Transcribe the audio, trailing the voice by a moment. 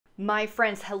My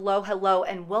friends, hello,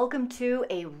 and welcome to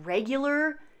a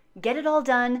regular get it all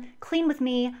done, clean with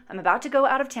me. I'm about to go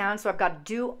out of town, so I've got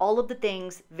to do all of the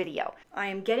things video. I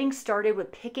am getting started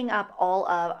with picking up all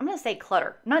of, I'm gonna say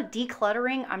clutter. I'm not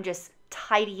decluttering, I'm just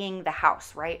tidying the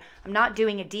house, right? I'm not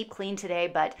doing a deep clean today,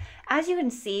 but as you can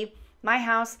see, my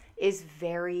house is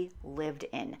very lived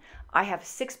in. I have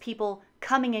 6 people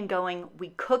coming and going. We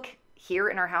cook here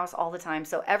in our house all the time.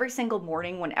 So every single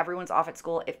morning when everyone's off at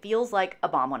school, it feels like a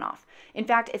bomb went off. In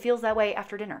fact, it feels that way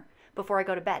after dinner, before I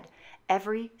go to bed.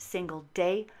 Every single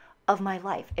day of my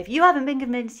life. If you haven't been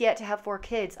convinced yet to have 4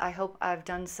 kids, I hope I've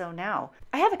done so now.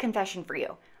 I have a confession for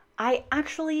you. I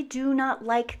actually do not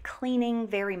like cleaning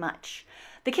very much.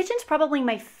 The kitchen's probably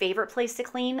my favorite place to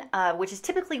clean, which is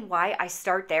typically why I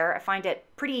start there. I find it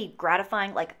pretty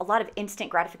gratifying, like a lot of instant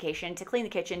gratification to clean the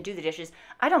kitchen, do the dishes.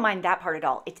 I don't mind that part at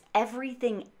all. It's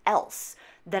everything else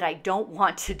that I don't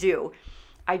want to do.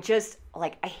 I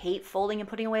hate folding and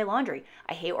putting away laundry.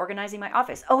 I hate organizing my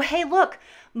office. Oh, hey, look,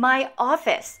 my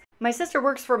office. My sister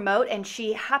works remote and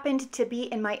she happened to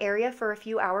be in my area for a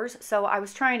few hours. So I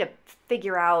was trying to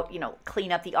figure out,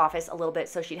 clean up the office a little bit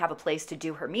so she'd have a place to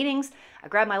do her meetings. I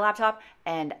grabbed my laptop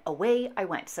and away I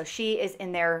went. So she is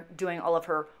in there doing all of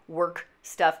her work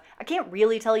stuff. I can't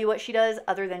really tell you what she does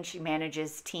other than she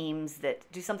manages teams that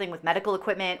do something with medical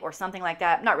equipment or something like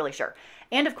that. I'm not really sure.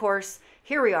 And of course,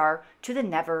 here we are to the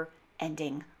never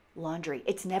ending laundry.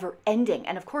 It's never ending.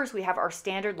 And of course we have our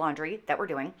standard laundry that we're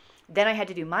doing. Then I had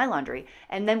to do my laundry.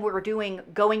 And then we're doing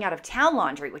going out of town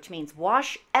laundry, which means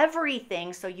wash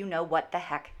everything so you know what the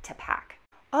heck to pack.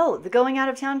 Oh, the going out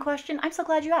of town question? I'm so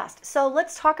glad you asked. So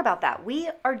let's talk about that. We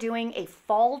are doing a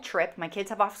fall trip. My kids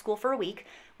have off school for a week.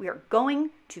 We are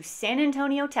going to San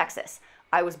Antonio, Texas.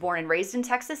 I was born and raised in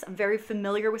Texas. I'm very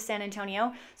familiar with San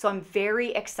Antonio, so I'm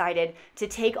very excited to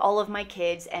take all of my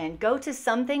kids and go to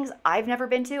some things I've never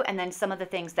been to and then some of the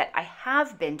things that I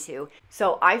have been to.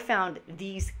 So I found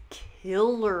these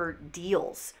killer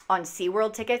deals on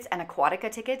SeaWorld tickets and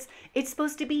Aquatica tickets. It's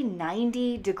supposed to be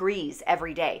 90 degrees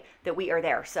every day that we are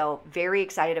there, so very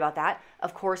excited about that.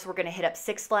 Of course, we're gonna hit up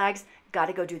Six Flags, got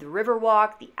to go do the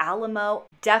Riverwalk, the Alamo.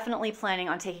 Definitely planning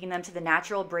on taking them to the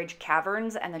Natural Bridge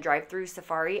Caverns and the drive-through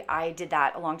safari. I did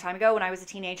that a long time ago when I was a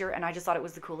teenager and I just thought it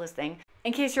was the coolest thing.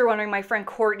 In case you're wondering, my friend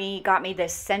Courtney got me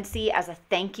this Scentsy as a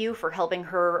thank you for helping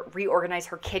her reorganize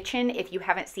her kitchen. If you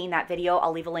haven't seen that video,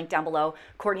 I'll leave a link down below.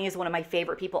 Courtney is one of my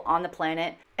favorite people on the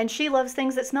planet and she loves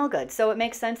things that smell good. So it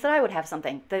makes sense that I would have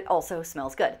something that also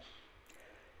smells good.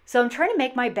 So I'm trying to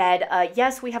make my bed.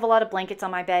 Yes, we have a lot of blankets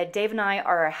on my bed. Dave and I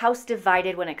are a house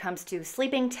divided when it comes to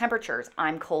sleeping temperatures.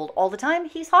 I'm cold all the time.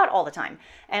 He's hot all the time.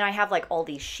 And I have like all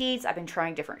these sheets. I've been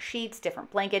trying different sheets,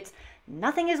 different blankets.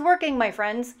 Nothing is working, my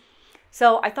friends.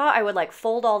 So I thought I would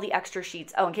fold all the extra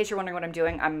sheets. Oh, in case you're wondering what I'm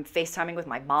doing, I'm FaceTiming with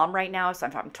my mom right now. So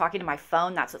I'm talking to my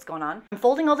phone. That's what's going on. I'm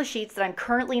folding all the sheets that I'm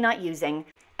currently not using.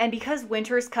 And because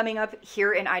winter is coming up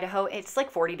here in Idaho, it's like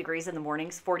 40 degrees in the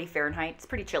mornings, 40 Fahrenheit. It's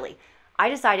pretty chilly. I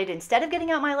decided instead of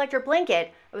getting out my electric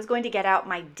blanket, I was going to get out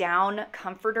my down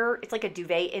comforter. It's like a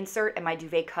duvet insert and my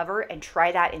duvet cover and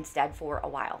try that instead for a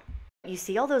while. You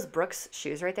see all those Brooks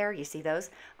shoes right there? You see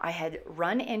those? I had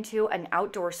run into an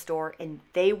outdoor store and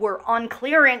they were on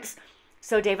clearance.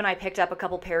 So Dave and I picked up a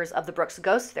couple pairs of the Brooks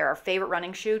Ghost. They're our favorite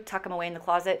running shoe. Tuck them away in the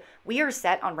closet. We are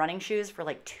set on running shoes for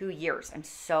like 2 years. I'm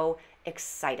so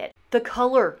excited. The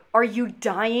color, are you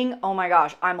dying? Oh my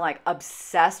gosh, I'm like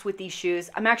obsessed with these shoes.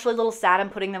 I'm actually a little sad I'm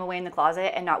putting them away in the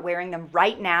closet and not wearing them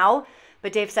right now.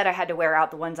 But Dave said I had to wear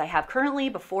out the ones I have currently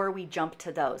before we jump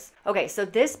to those. Okay, so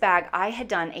this bag, I had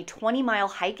done a 20-mile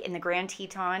hike in the Grand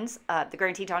Tetons, the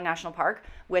Grand Teton National Park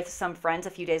with some friends a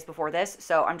few days before this.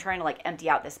 So I'm trying to empty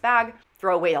out this bag,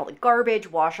 throw away all the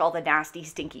garbage, wash all the nasty,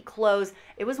 stinky clothes.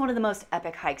 It was one of the most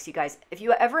epic hikes, you guys. If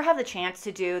you ever have the chance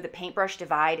to do the Paintbrush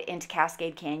Divide into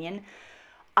Cascade Canyon,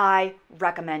 I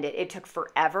recommend it. It took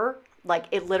forever.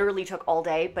 It literally took all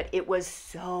day, but it was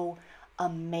so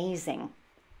amazing.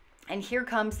 And here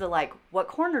comes the what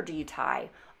corner do you tie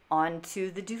onto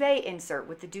the duvet insert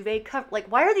with the duvet cover?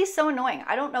 Why are these so annoying?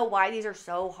 I don't know why these are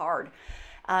so hard.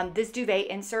 This duvet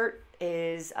insert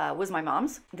was my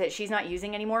mom's that she's not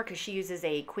using anymore because she uses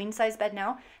a queen size bed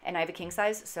now and I have a king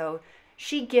size. So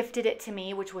she gifted it to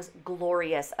me, which was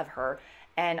glorious of her.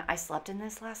 And I slept in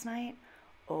this last night.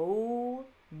 Oh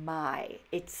my,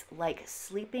 it's like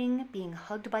sleeping, being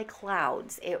hugged by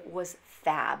clouds. It was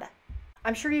fab.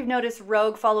 I'm sure you've noticed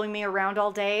Rogue following me around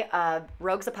all day.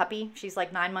 Rogue's a puppy. She's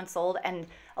like 9 months old. And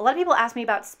a lot of people ask me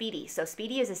about Speedy. So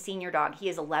Speedy is a senior dog. He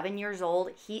is 11 years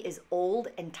old. He is old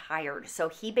and tired. So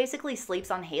he basically sleeps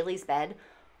on Haley's bed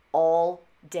all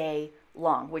day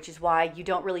long, which is why you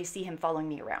don't really see him following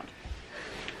me around.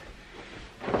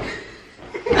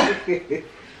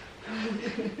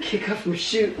 Kick off my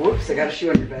shoe. Whoops, I got a shoe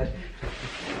on your bed.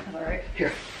 All right.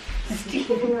 Here.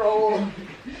 Steamroll.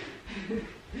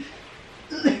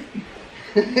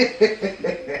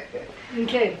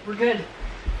 Okay, we're good.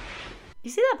 You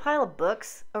see that pile of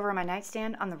books over my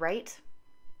nightstand on the right?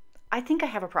 I think I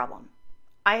have a problem.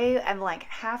 I am like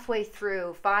halfway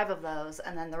through 5 of those,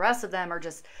 and then the rest of them are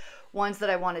just ones that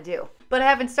I want to do. But I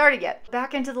haven't started yet.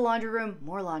 Back into the laundry room,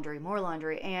 more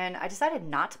laundry, and I decided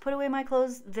not to put away my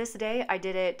clothes this day. I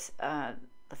did it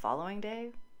the following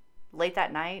day, late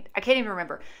that night. I can't even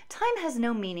remember. Time has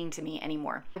no meaning to me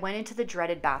anymore. I went into the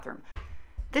dreaded bathroom.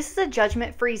 This is a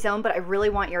judgment-free zone, but I really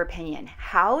want your opinion.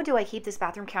 How do I keep this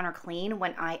bathroom counter clean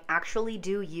when I actually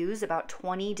do use about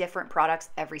 20 different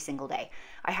products every single day?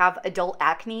 I have adult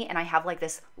acne, and I have like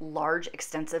this large,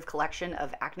 extensive collection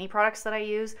of acne products that I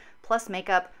use, plus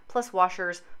makeup, plus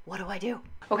washers. What do I do?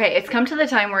 Okay, it's come to the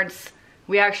time where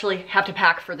we actually have to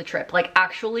pack for the trip. Like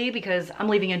actually, because I'm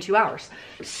leaving in 2 hours.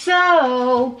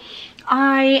 So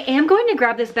I am going to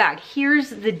grab this bag. Here's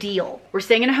the deal. We're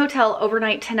staying in a hotel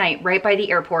overnight tonight, right by the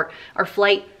airport. Our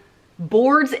flight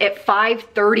boards at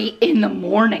 5:30 in the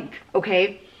morning,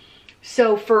 okay?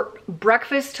 So for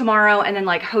breakfast tomorrow and then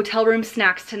like hotel room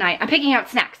snacks tonight, I'm picking out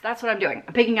snacks. That's what I'm doing.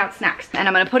 I'm picking out snacks. And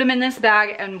I'm gonna put them in this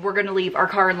bag, and we're gonna leave our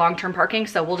car in long-term parking.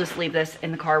 So we'll just leave this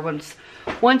in the car once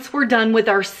we're done with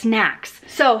our snacks.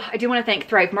 So I do wanna thank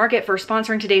Thrive Market for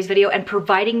sponsoring today's video and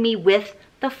providing me with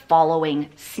the following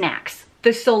snacks.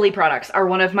 The Soli products are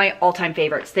one of my all-time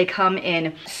favorites. They come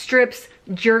in strips,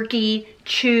 jerky,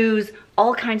 chews,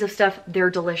 all kinds of stuff.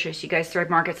 They're delicious. You guys, Thrive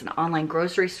Market's an online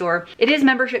grocery store. It is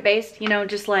membership based, you know,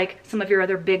 just like some of your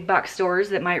other big box stores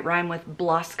that might rhyme with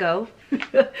Blosco.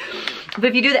 But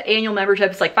if you do the annual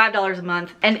membership, it's like $5 a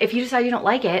month. And if you decide you don't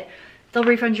like it, they'll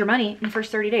refund your money in the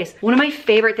first 30 days. One of my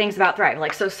favorite things about Thrive,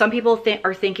 like, so some people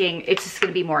are thinking it's just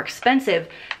gonna be more expensive.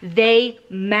 They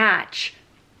match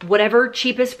whatever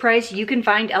cheapest price you can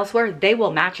find elsewhere, they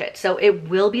will match it. So it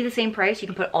will be the same price. You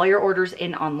can put all your orders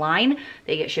in online.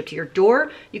 They get shipped to your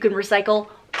door. You can recycle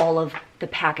all of the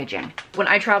packaging. When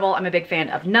I travel, I'm a big fan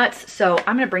of nuts. So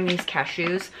I'm gonna bring these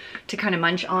cashews to kind of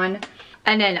munch on.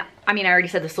 And then, I mean, I already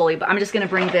said the Soli, but I'm just gonna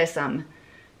bring this,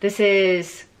 this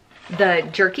is the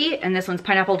jerky, and this one's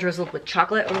pineapple drizzled with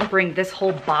chocolate. I'm gonna bring this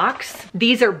whole box.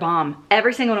 These are bomb.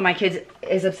 Every single one of my kids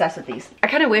is obsessed with these. I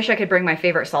kind of wish I could bring my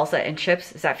favorite salsa and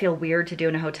chips. Does that feel weird to do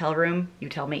in a hotel room? You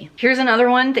tell me. Here's another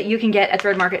one that you can get at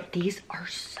Thrive Market. These are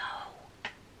so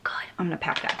good. I'm gonna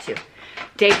pack that too.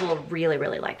 Dave will really,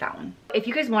 really like that one. If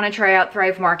you guys want to try out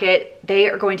Thrive Market, they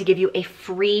are going to give you a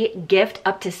free gift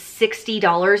up to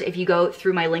 $60 if you go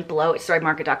through my link below. It's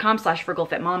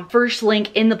thrivemarket.com/frugalfitmom. First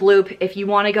link in the bloop if you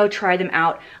want to go try them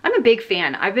out. I'm a big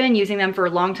fan. I've been using them for a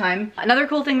long time. Another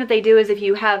cool thing that they do is if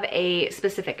you have a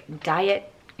specific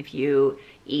diet, if you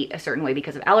eat a certain way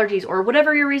because of allergies or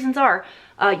whatever your reasons are,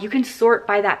 you can sort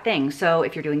by that thing. So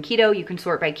if you're doing keto, you can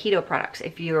sort by keto products.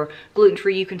 If you're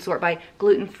gluten-free, you can sort by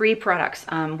gluten-free products,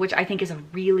 which I think is a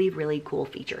really, really cool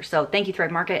feature. So thank you,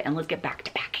 Thrive Market, and let's get back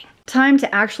to packing. Time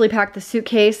to actually pack the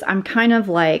suitcase. I'm kind of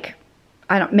like,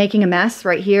 making a mess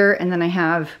right here, and then I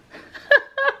have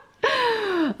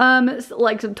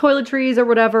like some toiletries or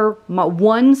whatever. My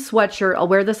one sweatshirt, I'll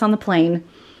wear this on the plane.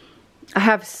 I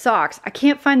have socks. I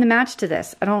can't find the match to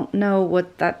this. I don't know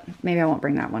what that, maybe I won't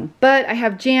bring that one. But I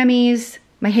have jammies,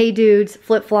 my Hey Dudes,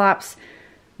 flip-flops,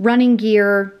 running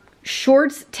gear,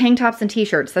 shorts, tank tops, and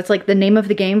t-shirts. That's like the name of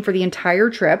the game for the entire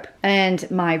trip. And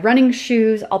my running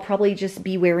shoes, I'll probably just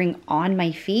be wearing on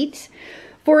my feet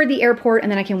for the airport,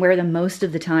 and then I can wear them most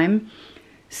of the time.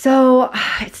 So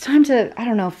it's time to, I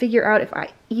don't know, figure out if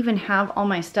I even have all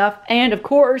my stuff. And of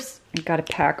course, I've got to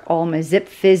pack all my Zip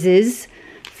Fizzes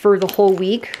for the whole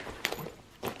week,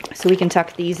 so we can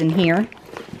tuck these in here.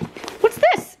 What's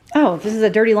this? Oh, this is a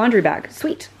dirty laundry bag.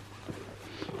 Sweet.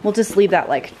 We'll just leave that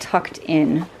like tucked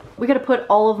in. We gotta put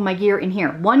all of my gear in here.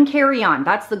 One carry-on,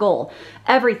 that's the goal.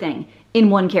 Everything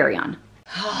in one carry-on.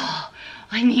 Oh,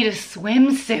 I need a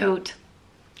swimsuit.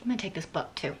 I'm gonna take this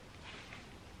book too.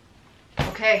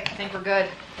 Okay, I think we're good.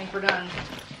 I think we're done.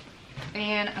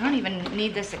 And I don't even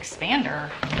need this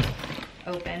expander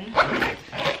open.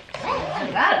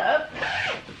 Put that up.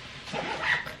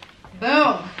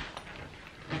 Boom.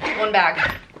 One bag.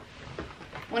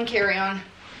 One carry-on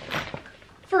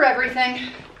for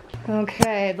everything.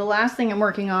 Okay, the last thing I'm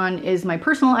working on is my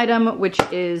personal item, which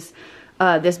is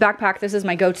this backpack. This is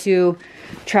my go-to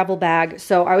travel bag.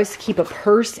 So I always keep a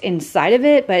purse inside of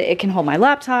it, but it can hold my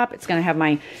laptop. It's gonna have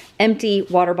my empty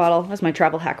water bottle. That's my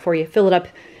travel hack for you. Fill it up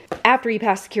after you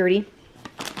pass security.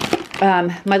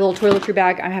 My little toiletry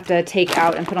bag I have to take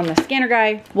out and put on the scanner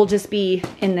guy will just be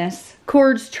in this.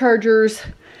 Cords, chargers,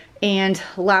 and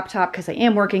laptop because I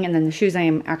am working, and then the shoes I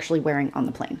am actually wearing on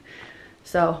the plane.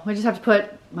 So I just have to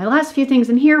put my last few things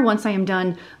in here once I am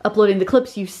done uploading the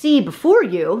clips you see before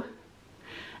you,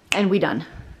 and we done.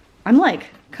 I'm like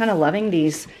kind of loving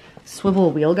these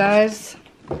swivel wheel guys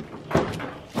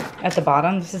at the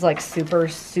bottom. This is like super,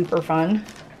 super fun.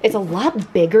 It's a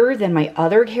lot bigger than my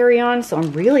other carry-on, so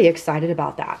I'm really excited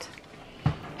about that.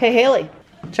 Hey, Haley,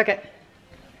 check it.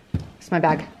 It's my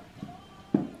bag.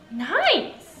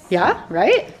 Nice. Yeah,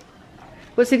 right?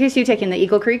 What suitcase are you taking, the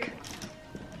Eagle Creek?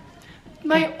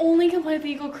 My only complaint with the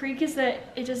Eagle Creek is that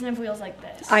it doesn't have wheels like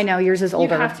this. I know, yours is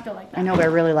older. You have to go like that. I know, but I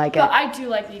really like it. But I do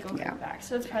like the Eagle Creek bag,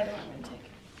 so that's probably the one I'm gonna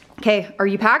take. Okay, are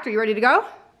you packed? Are you ready to go?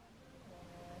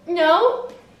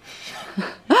 No.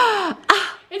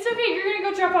 It's okay, you're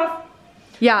gonna go drop off.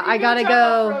 Yeah, I gotta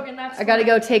go. I gotta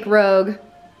go take Rogue.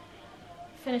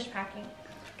 Finish packing.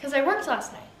 Because I worked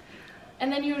last night.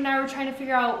 And then you and I were trying to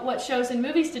figure out what shows and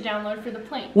movies to download for the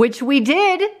plane. Which we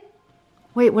did.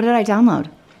 Wait, what did I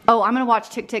download? Oh, I'm gonna watch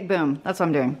Tick Tick Boom. That's what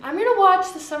I'm doing. I'm gonna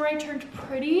watch The Summer I Turned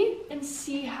Pretty and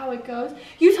see how it goes.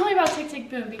 You tell me about Tick Tick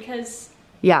Boom because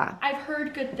yeah, I've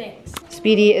heard good things.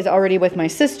 Speedy is already with my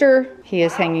sister. He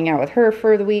is hanging out with her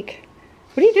for the week.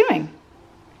 What are you doing?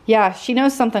 Yeah, she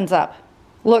knows something's up.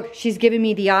 Look, she's giving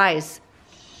me the eyes.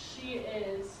 She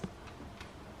is.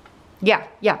 Yeah,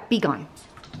 be gone.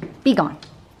 Be gone.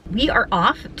 We are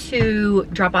off to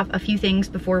drop off a few things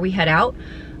before we head out.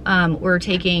 We're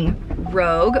taking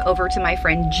Rogue over to my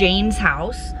friend Jane's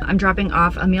house. I'm dropping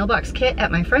off a mailbox kit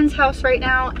at my friend's house right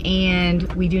now, and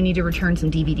we do need to return some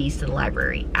DVDs to the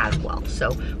library as well.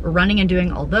 So we're running and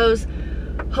doing all those.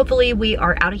 Hopefully we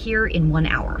are out of here in 1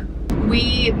 hour.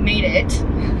 We made it.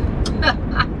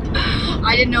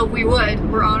 I didn't know if we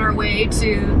would. We're on our way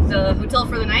to the hotel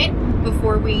for the night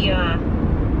before we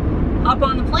hop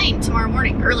on the plane tomorrow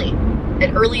morning,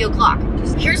 at early o'clock.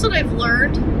 Here's what I've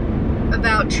learned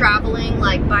about traveling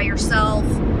like by yourself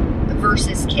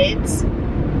versus kids.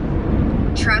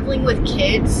 Traveling with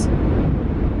kids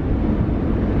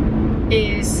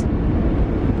is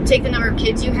take the number of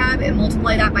kids you have and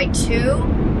multiply that by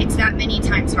 2. It's that many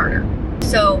times harder.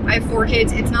 So I have 4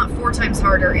 kids. It's not 4 times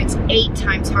harder. It's 8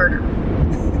 times harder.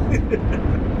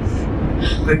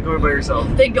 Than going by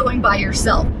yourself. Than going by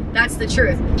yourself. That's the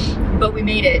truth. But we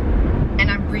made it,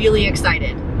 and I'm really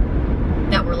excited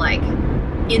that we're like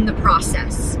in the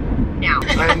process now.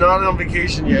 I'm not on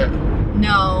vacation yet.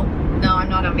 No, I'm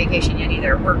not on vacation yet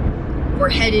either. We're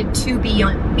headed to being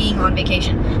on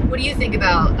vacation. What do you think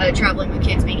about traveling with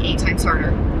kids being 8 times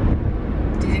harder?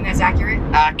 Do you think that's accurate?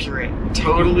 Accurate.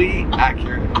 Totally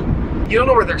accurate. You don't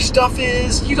know where their stuff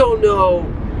is. You don't know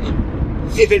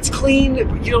if it's clean.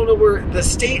 You don't know where the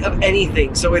state of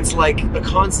anything. So it's like a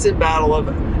constant battle of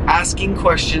asking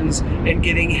questions and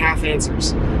getting half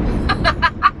answers.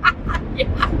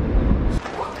 Yeah.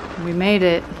 We made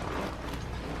it.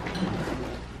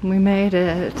 We made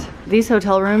it. These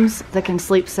hotel rooms that can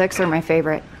sleep 6 are my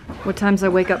favorite. What time's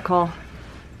our wake up call?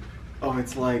 Oh,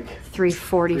 it's like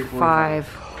 3:45.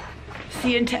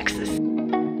 See you in Texas.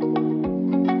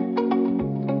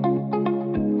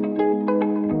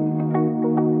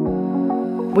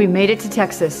 We made it to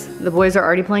Texas. The boys are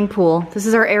already playing pool. This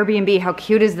is our Airbnb. How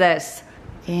cute is this?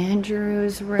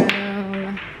 Andrew's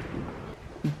room.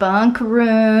 Bunk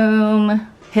room.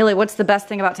 Haley, what's the best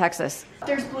thing about Texas?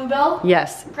 There's Bluebell.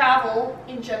 Yes. Travel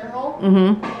in general.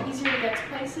 Mm-hmm. Easier to get to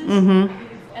places. Mm-hmm.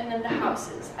 And then the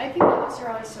houses. I think the houses are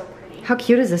always so pretty. How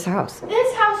cute is this house?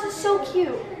 This house is so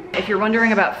cute. If you're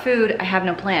wondering about food, I have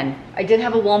no plan. I did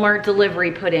have a Walmart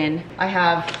delivery put in. I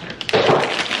have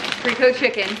pre-cooked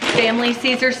chicken, family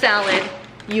Caesar salad.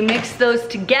 You mix those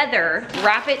together,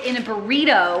 wrap it in a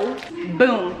burrito,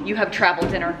 boom, you have travel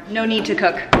dinner. No need to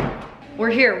cook.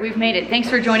 We're here, we've made it. Thanks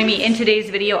for joining me in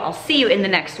today's video. I'll see you in the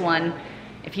next one.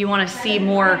 If you wanna see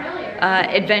more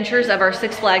adventures of our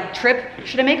Six Flags trip,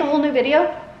 should I make a whole new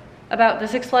video about the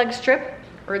Six Flags trip?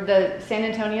 Or the San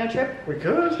Antonio trip? We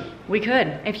could. We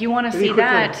could. If you wanna see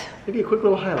that. Maybe a quick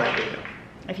little highlight video.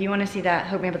 If you wanna see that,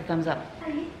 hook me up with a thumbs up.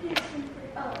 If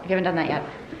you haven't done that yet.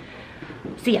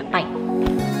 See ya, bye.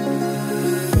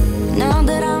 Now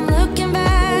that I'm looking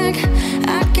back,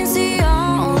 I can see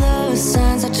all the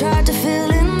signs I tried to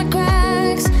fill in the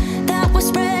cracks that were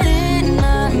spreading in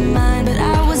my mind, but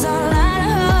I was all out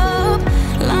of hope,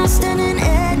 lost in an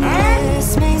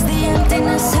endless maze. The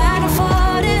emptiness had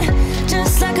unfolded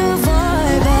just like a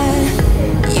void, but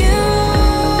you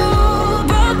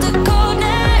broke the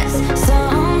coldness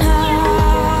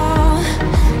somehow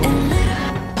and lit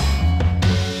up.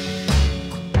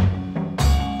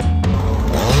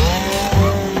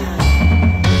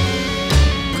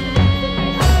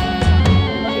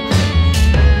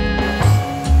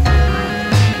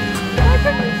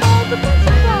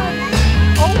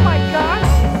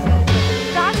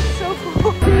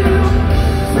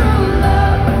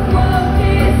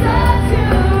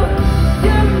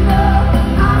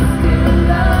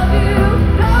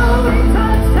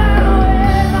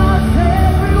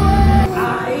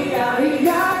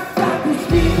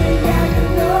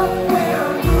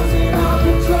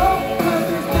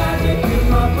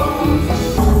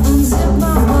 Unzip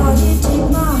my body, take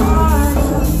my heart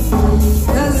out.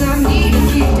 'Cause I need a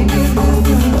gift to get this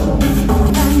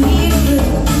done. I need a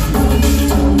little,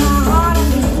 to my heart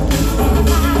again.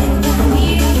 I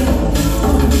need a little,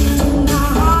 to my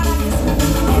heart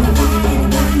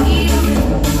again. I need a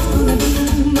little,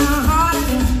 to my heart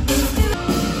again.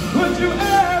 Would you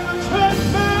ever trust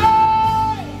me?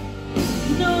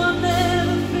 No, I'll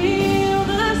never feel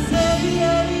the same.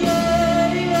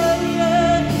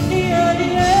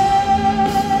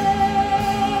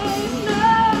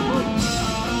 No.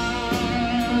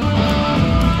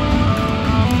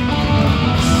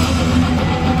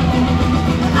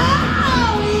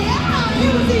 Oh, yeah,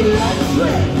 it was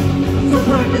electric. So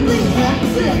perfectly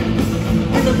hectic.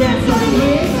 And the best I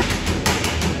hear.